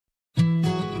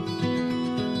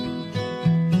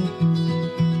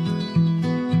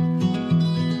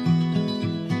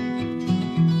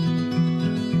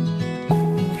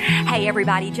Hey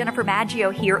everybody, Jennifer Maggio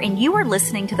here, and you are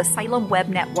listening to the Salem Web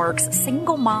Network's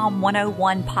Single Mom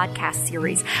 101 podcast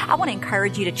series. I want to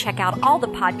encourage you to check out all the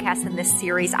podcasts in this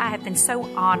series. I have been so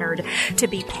honored to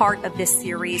be part of this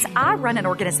series. I run an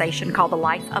organization called the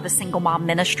Life of a Single Mom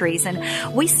Ministries,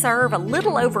 and we serve a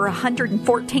little over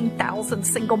 114,000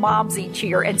 single moms each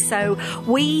year. And so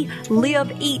we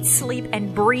live, eat, sleep,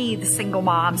 and breathe single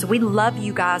moms. We love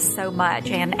you guys so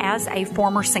much. And as a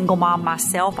former single mom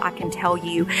myself, I can tell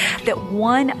you that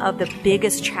one of the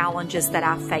biggest challenges that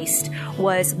I faced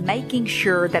was making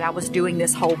sure that I was doing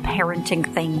this whole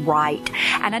parenting thing right.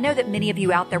 And I know that many of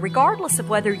you out there, regardless of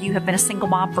whether you have been a single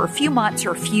mom for a few months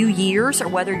or a few years, or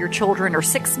whether your children are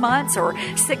 6 months or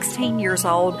 16 years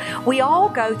old, we all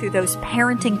go through those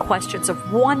parenting questions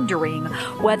of wondering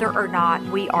whether or not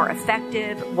we are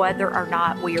effective, whether or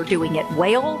not we are doing it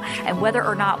well, and whether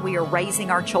or not we are raising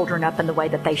our children up in the way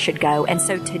that they should go. And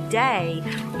so today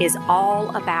is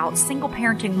all about Single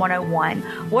Parenting 101.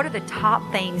 What are the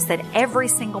top things that every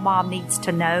single mom needs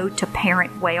to know to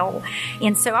parent well?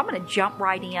 And so I'm going to jump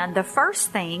right in. The first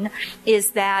thing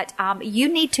is that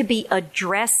you need to be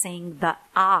addressing the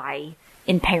I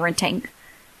in parenting.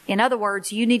 In other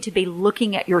words, you need to be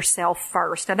looking at yourself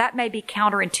first. Now, that may be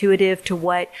counterintuitive to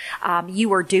what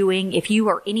you are doing. If you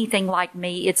are anything like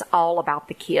me, it's all about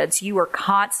the kids. You are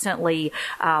constantly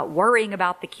worrying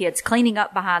about the kids, cleaning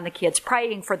up behind the kids,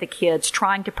 praying for the kids,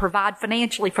 trying to provide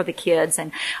financially for the kids,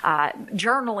 and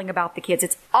journaling about the kids.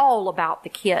 It's all about the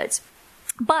kids.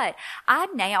 But I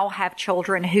now have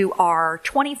children who are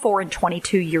 24 and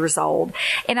 22 years old.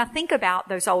 And I think about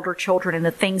those older children and the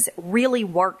things that really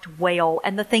worked well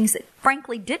and the things that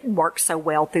frankly didn't work so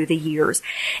well through the years.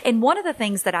 And one of the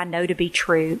things that I know to be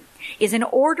true is in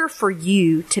order for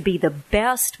you to be the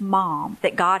best mom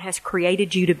that God has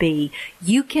created you to be,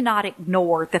 you cannot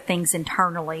ignore the things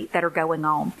internally that are going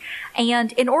on.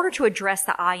 And in order to address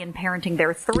the I in parenting,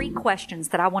 there are 3 questions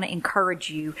that I want to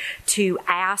encourage you to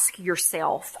ask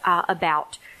yourself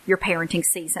about your parenting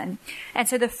season. And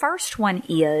so the first one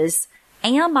is,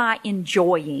 am I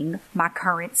enjoying my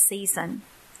current season?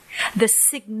 The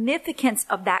significance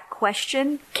of that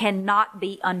question cannot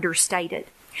be understated.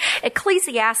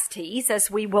 Ecclesiastes, as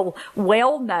we will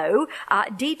well know,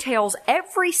 details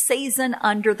every season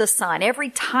under the sun, every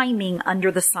timing under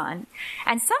the sun.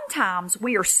 And sometimes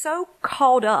we are so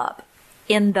caught up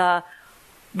in the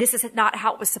this is not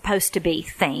how it was supposed to be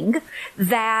thing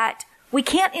that we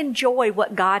can't enjoy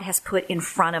what God has put in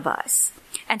front of us.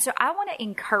 And so I want to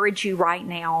encourage you right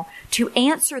now to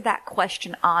answer that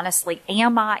question honestly.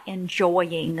 Am I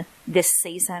enjoying this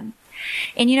season?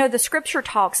 And you know, the scripture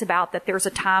talks about that there's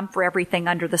a time for everything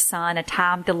under the sun, a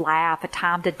time to laugh, a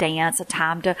time to dance, a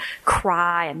time to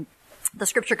cry. And the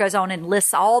scripture goes on and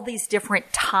lists all these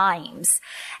different times.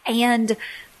 And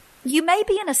you may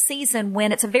be in a season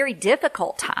when it's a very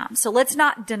difficult time. So let's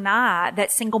not deny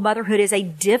that single motherhood is a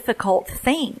difficult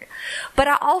thing. But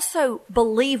I also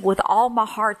believe with all my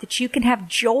heart that you can have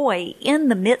joy in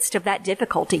the midst of that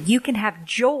difficulty. You can have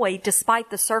joy despite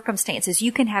the circumstances.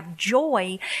 You can have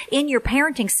joy in your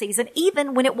parenting season,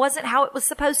 even when it wasn't how it was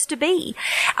supposed to be.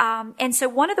 And so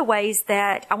one of the ways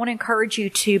that I want to encourage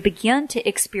you to begin to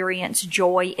experience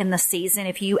joy in the season,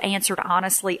 if you answered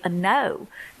honestly a no,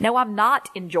 I'm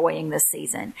not enjoying this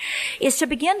season, is to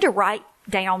begin to write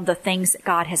down the things that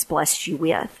God has blessed you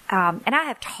with. And I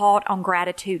have taught on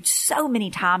gratitude so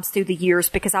many times through the years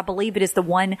because I believe it is the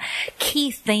one key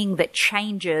thing that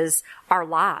changes our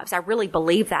lives. I really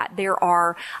believe that. There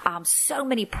are so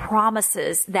many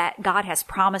promises that God has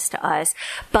promised to us,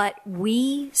 but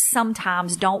we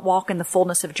sometimes don't walk in the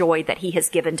fullness of joy that He has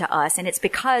given to us. And it's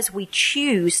because we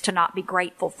choose to not be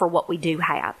grateful for what we do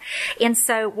have. And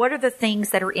so what are the things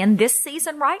that are in this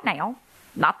season right now?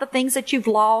 Not the things that you've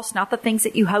lost, not the things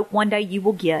that you hope one day you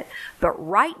will get, but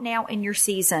right now in your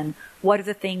season, what are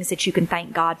the things that you can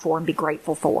thank God for and be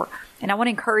grateful for? And I want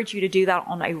to encourage you to do that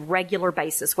on a regular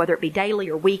basis, whether it be daily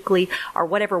or weekly or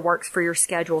whatever works for your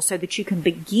schedule, so that you can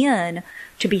begin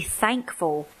to be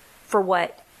thankful for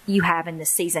what you have in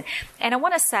this season. And I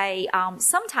want to say,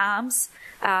 sometimes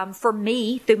for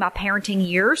me, through my parenting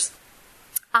years,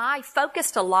 I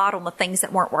focused a lot on the things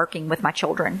that weren't working with my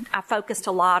children. I focused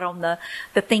a lot on the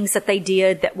things that they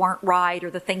did that weren't right, or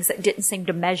the things that didn't seem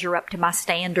to measure up to my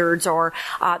standards, or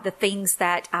the things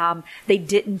that they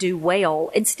didn't do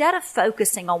well, instead of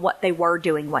focusing on what they were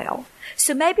doing well.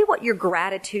 So maybe what your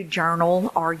gratitude journal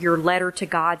or your letter to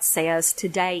God says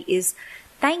today is,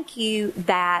 thank you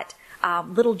that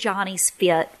little Johnny's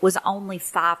fit was only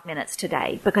 5 minutes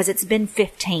today, because it's been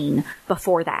 15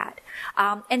 before that.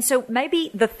 And so maybe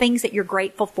the things that you're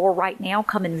grateful for right now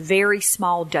come in very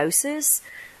small doses,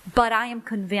 But I am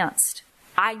convinced,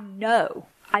 I know,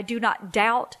 I do not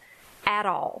doubt at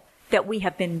all that we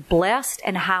have been blessed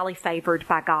and highly favored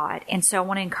by God. And so I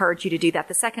want to encourage you to do that.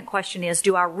 The second question is,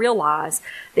 do I realize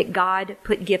that God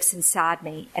put gifts inside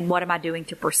me, and what am I doing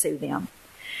to pursue them?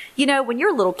 You know, when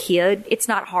you're a little kid, it's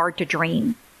not hard to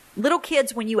dream. Little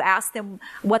kids, when you ask them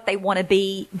what they want to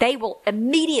be, they will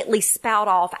immediately spout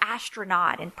off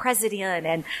astronaut and president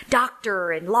and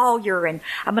doctor and lawyer, and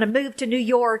I'm going to move to New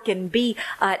York and be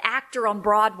an actor on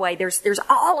Broadway. There's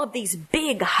all of these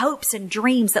big hopes and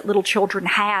dreams that little children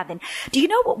have. And do you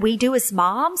know what we do as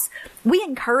moms? We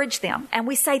encourage them, and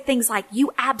we say things like,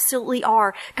 you absolutely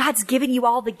are. God's given you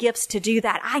all the gifts to do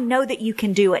that. I know that you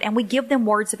can do it. And we give them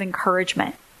words of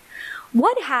encouragement.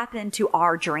 What happened to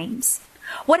our dreams?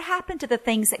 What happened to the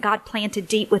things that God planted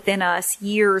deep within us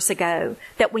years ago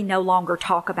that we no longer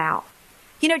talk about?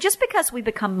 You know, just because we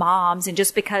become moms and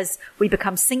just because we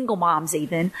become single moms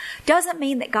even, doesn't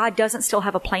mean that God doesn't still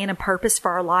have a plan and purpose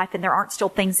for our life, and there aren't still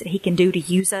things that He can do to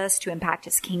use us to impact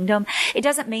His kingdom. It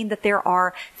doesn't mean that there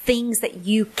are things that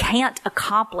you can't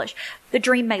accomplish. The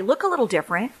dream may look a little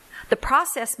different. The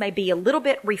process may be a little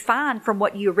bit refined from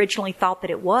what you originally thought that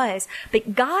it was,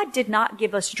 but God did not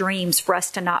give us dreams for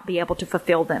us to not be able to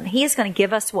fulfill them. He is going to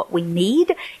give us what we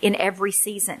need in every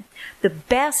season. The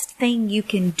best thing you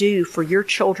can do for your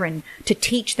children to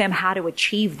teach them how to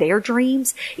achieve their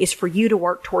dreams is for you to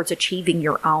work towards achieving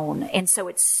your own. And so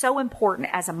it's so important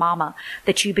as a mama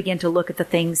that you begin to look at the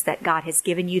things that God has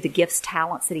given you, the gifts,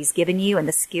 talents that He's given you, and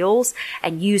the skills,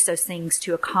 and use those things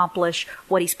to accomplish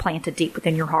what He's planted deep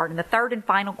within your heart. And the third and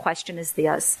final question is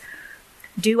this: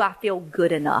 do I feel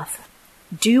good enough?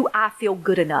 Do I feel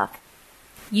good enough?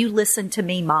 You listen to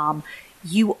me, Mom.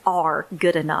 You are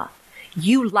good enough.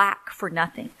 You lack for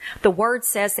nothing. The Word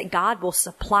says that God will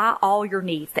supply all your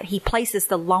needs, that He places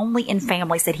the lonely in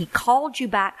families, that He called you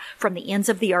back from the ends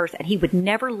of the earth, and He would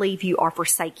never leave you or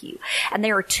forsake you. And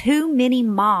there are too many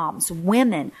moms,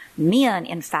 women, men,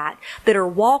 in fact, that are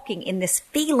walking in this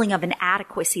feeling of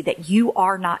inadequacy, that you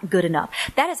are not good enough.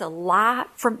 That is a lie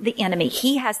from the enemy.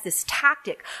 He has this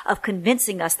tactic of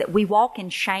convincing us that we walk in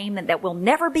shame and that we'll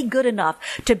never be good enough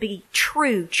to be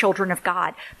true children of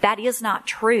God. That is not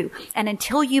true. And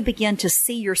until you begin to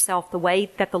see yourself the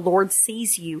way that the Lord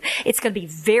sees you, it's going to be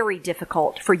very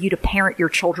difficult for you to parent your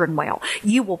children well.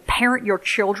 You will parent your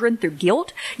children through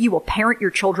guilt. You will parent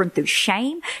your children through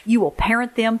shame. You will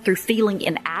parent them through feeling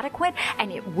inadequate,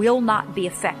 and it will not be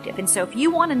effective. And so if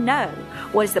you want to know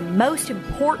what is the most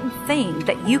important thing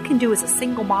that you can do as a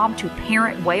single mom to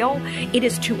parent well, it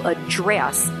is to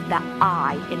address the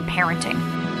I in parenting.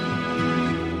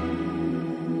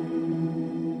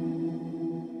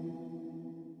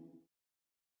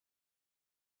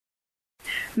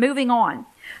 Moving on,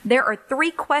 there are 3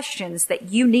 questions that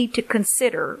you need to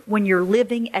consider when you're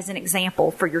living as an example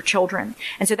for your children.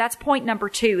 And so that's point number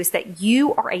 2, is that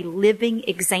you are a living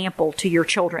example to your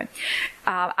children.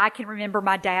 I can remember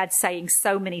my dad saying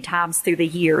so many times through the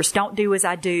years, don't do as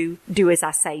I do, do as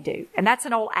I say do. And that's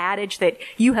an old adage that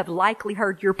you have likely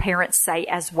heard your parents say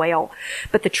as well.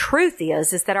 But the truth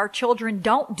is that our children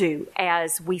don't do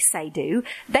as we say do.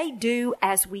 They do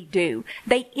as we do.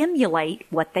 They emulate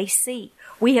what they see.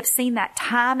 We have seen that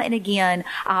time and again.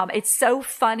 It's so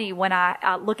funny when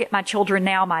I look at my children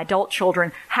now, my adult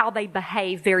children, how they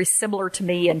behave very similar to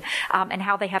me, and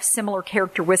how they have similar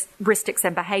characteristics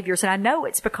and behaviors. And I know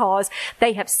it's because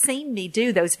they have seen me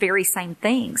do those very same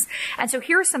things. And so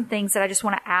here are some things that I just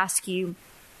want to ask you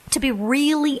to be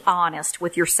really honest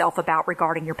with yourself about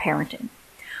regarding your parenting.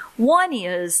 One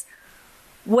is,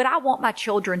 would I want my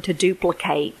children to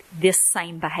duplicate this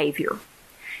same behavior?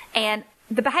 And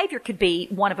the behavior could be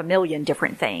one of a million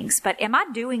different things, but am I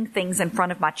doing things in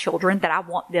front of my children that I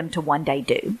want them to one day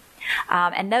do?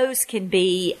 And those can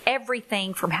be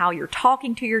everything from how you're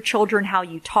talking to your children, how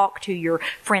you talk to your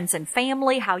friends and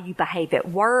family, how you behave at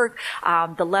work,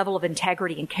 the level of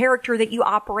integrity and character that you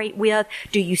operate with.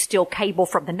 Do you steal cable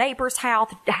from the neighbor's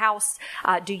house?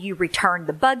 Do you return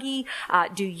the buggy?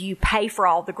 Do you pay for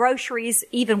all the groceries,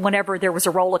 even whenever there was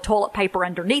a roll of toilet paper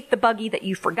underneath the buggy that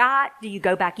you forgot? Do you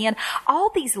go back in?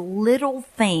 All these little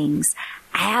things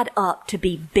add up to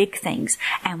be big things.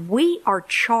 And we are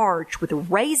charged with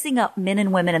raising up men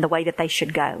and women in the way that they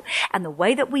should go. And the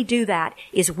way that we do that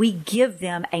is we give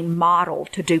them a model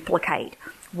to duplicate.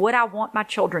 Would I want my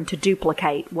children to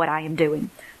duplicate what I am doing?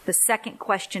 The second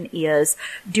question is,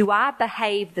 do I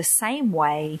behave the same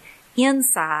way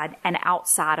inside and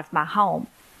outside of my home?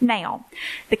 Now,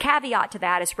 the caveat to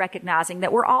that is recognizing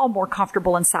that we're all more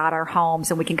comfortable inside our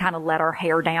homes and we can kind of let our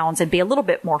hair down and be a little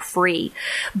bit more free.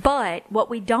 But what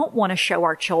we don't want to show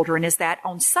our children is that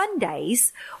on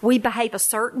Sundays, we behave a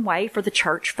certain way for the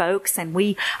church folks and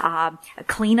we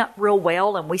clean up real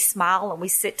well and we smile and we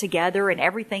sit together and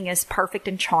everything is perfect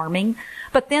and charming.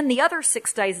 But then the other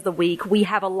 6 days of the week, we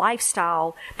have a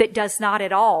lifestyle that does not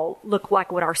at all look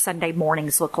like what our Sunday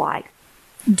mornings look like.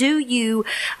 Do you,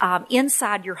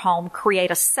 inside your home, create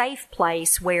a safe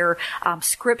place where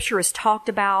Scripture is talked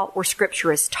about, where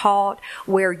Scripture is taught,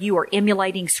 where you are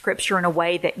emulating Scripture in a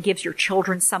way that gives your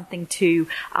children something to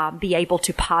be able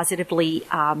to positively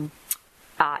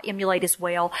emulate as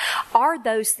well? Are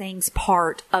those things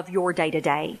part of your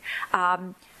day-to-day?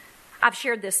 I've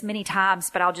shared this many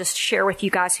times, but I'll just share with you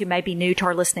guys who may be new to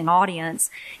our listening audience.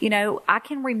 You know, I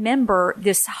can remember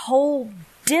this whole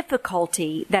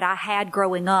difficulty that I had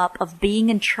growing up of being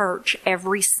in church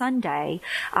every Sunday.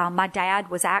 My dad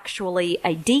was actually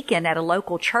a deacon at a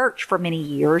local church for many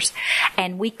years,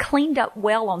 and we cleaned up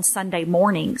well on Sunday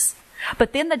mornings.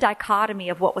 But then the dichotomy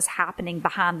of what was happening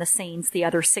behind the scenes the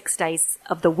other 6 days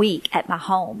of the week at my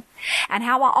home, and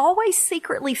how I always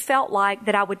secretly felt like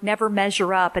that I would never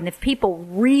measure up. And if people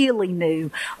really knew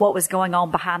what was going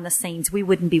on behind the scenes, we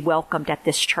wouldn't be welcomed at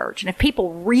this church. And if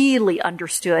people really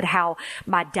understood how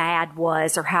my dad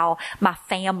was or how my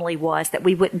family was, that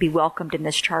we wouldn't be welcomed in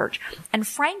this church. And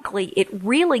frankly, it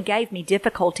really gave me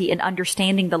difficulty in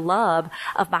understanding the love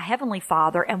of my Heavenly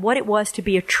Father and what it was to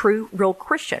be a true, real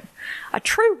Christian. A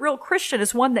true, real Christian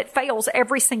is one that fails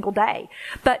every single day.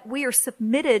 But we are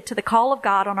submitted to the call of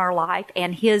God on our life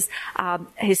and His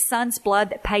Son's blood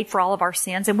that paid for all of our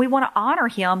sins. And we want to honor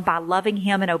Him by loving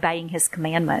Him and obeying His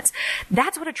commandments.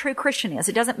 That's what a true Christian is.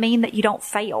 It doesn't mean that you don't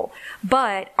fail.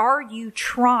 But are you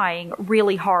trying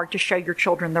really hard to show your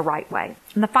children the right way?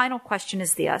 And the final question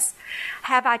is this: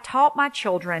 have I taught my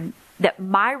children that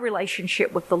my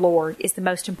relationship with the Lord is the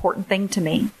most important thing to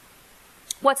me?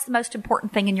 What's the most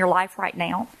important thing in your life right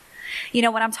now? You know,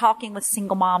 when I'm talking with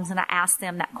single moms and I ask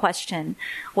them that question,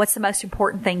 what's the most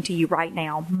important thing to you right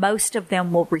now? Most of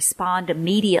them will respond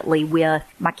immediately with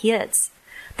my kids.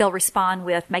 They'll respond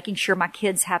with making sure my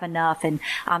kids have enough and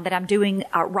that I'm doing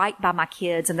right by my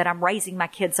kids and that I'm raising my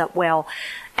kids up well.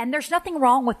 And there's nothing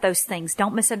wrong with those things.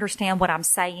 Don't misunderstand what I'm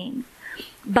saying.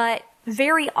 But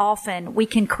very often we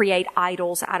can create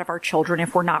idols out of our children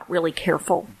if we're not really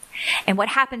careful. And what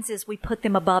happens is we put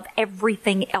them above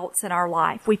everything else in our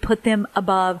life. We put them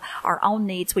above our own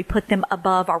needs. We put them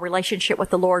above our relationship with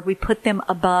the Lord. We put them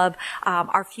above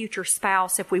our future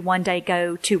spouse if we one day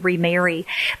go to remarry.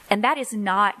 And that is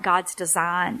not God's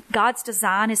design. God's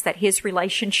design is that His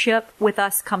relationship with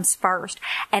us comes first,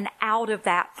 and out of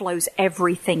that flows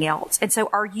everything else. And so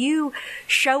are you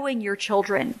showing your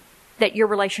children that your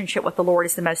relationship with the Lord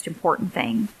is the most important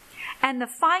thing? And the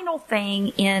final thing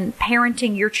in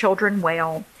parenting your children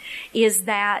well is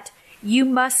that you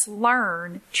must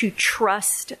learn to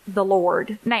trust the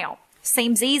Lord. Now,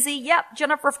 seems easy. Yep,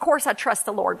 Jennifer, of course I trust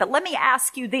the Lord. But let me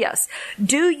ask you this.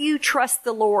 Do you trust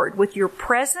the Lord with your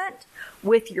present,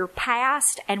 with your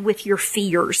past, and with your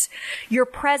fears? Your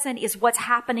present is what's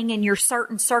happening in your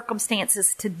certain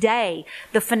circumstances today,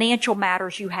 the financial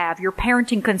matters you have, your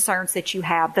parenting concerns that you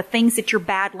have, the things that you're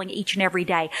battling each and every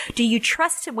day. Do you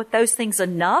trust Him with those things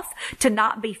enough to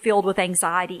not be filled with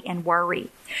anxiety and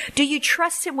worry? Do you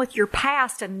trust Him with your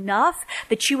past enough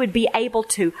that you would be able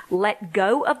to let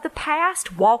go of the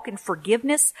past, walk in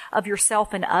forgiveness of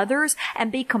yourself and others,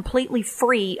 and be completely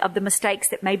free of the mistakes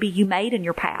that maybe you made in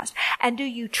your past? And do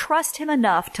you trust Him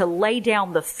enough to lay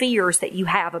down the fears that you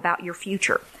have about your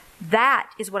future? That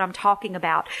is what I'm talking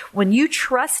about. When you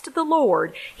trust the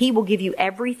Lord, He will give you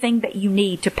everything that you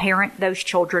need to parent those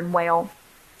children well.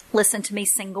 Listen to me,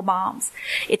 single moms.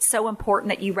 It's so important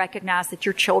that you recognize that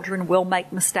your children will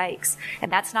make mistakes.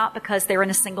 And that's not because they're in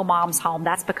a single mom's home.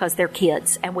 That's because they're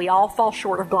kids. And we all fall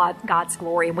short of God's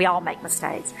glory, and we all make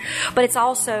mistakes. But it's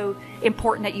also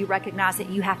important that you recognize that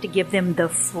you have to give them the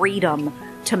freedom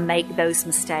to make those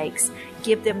mistakes.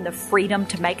 Give them the freedom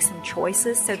to make some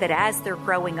choices so that as they're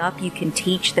growing up, you can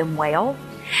teach them well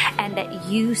and that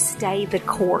you stay the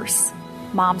course.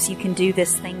 Moms, you can do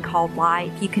this thing called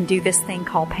life. You can do this thing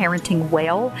called parenting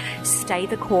well. Stay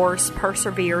the course,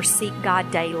 persevere, seek God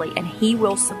daily, and He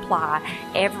will supply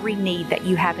every need that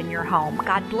you have in your home.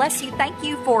 God bless you. Thank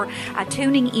you for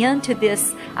tuning in to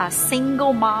this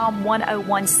Single Mom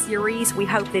 101 series. We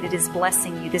hope that it is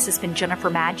blessing you. This has been Jennifer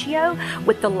Maggio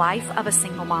with the Life of a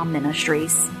Single Mom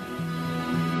Ministries.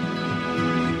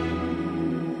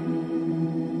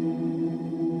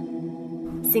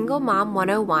 Single Mom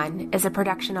 101 is a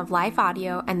production of Life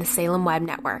Audio and the Salem Web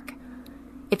Network.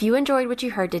 If you enjoyed what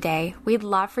you heard today, we'd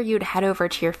love for you to head over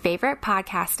to your favorite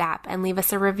podcast app and leave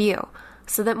us a review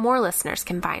so that more listeners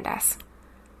can find us.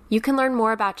 You can learn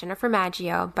more about Jennifer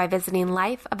Maggio by visiting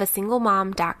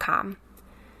lifeofasinglemom.com.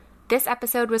 This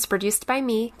episode was produced by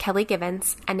me, Kelly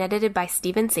Givens, and edited by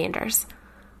Stephen Sanders.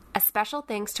 A special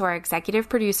thanks to our executive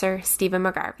producer, Stephen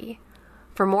McGarvey.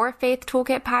 For more Faith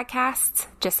Toolkit podcasts,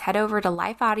 just head over to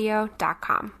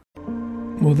lifeaudio.com.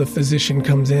 Well, the physician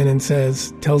comes in and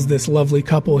tells this lovely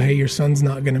couple, hey, your son's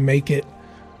not going to make it.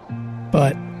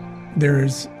 But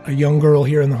there's a young girl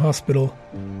here in the hospital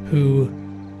who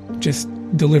just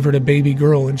delivered a baby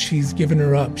girl and she's given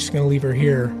her up. She's going to leave her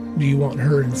here. Do you want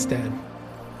her instead?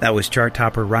 That was chart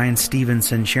topper Ryan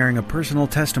Stevenson sharing a personal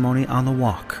testimony on The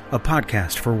Walk, a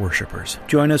podcast for worshipers.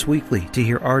 Join us weekly to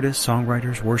hear artists,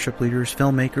 songwriters, worship leaders,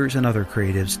 filmmakers, and other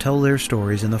creatives tell their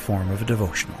stories in the form of a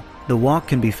devotional. The Walk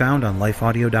can be found on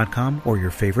lifeaudio.com or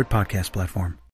your favorite podcast platform.